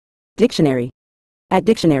Dictionary. At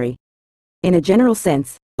dictionary. In a general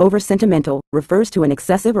sense, over-sentimental refers to an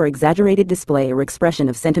excessive or exaggerated display or expression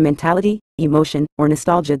of sentimentality, emotion, or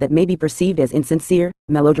nostalgia that may be perceived as insincere,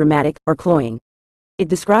 melodramatic, or cloying. It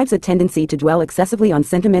describes a tendency to dwell excessively on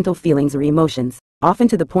sentimental feelings or emotions, often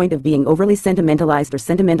to the point of being overly sentimentalized or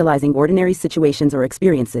sentimentalizing ordinary situations or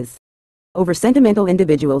experiences. Over-sentimental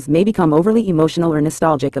individuals may become overly emotional or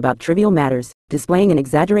nostalgic about trivial matters, displaying an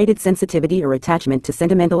exaggerated sensitivity or attachment to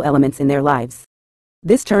sentimental elements in their lives.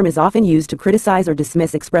 This term is often used to criticize or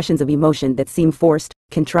dismiss expressions of emotion that seem forced,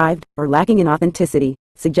 contrived, or lacking in authenticity,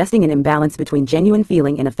 suggesting an imbalance between genuine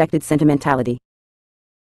feeling and affected sentimentality.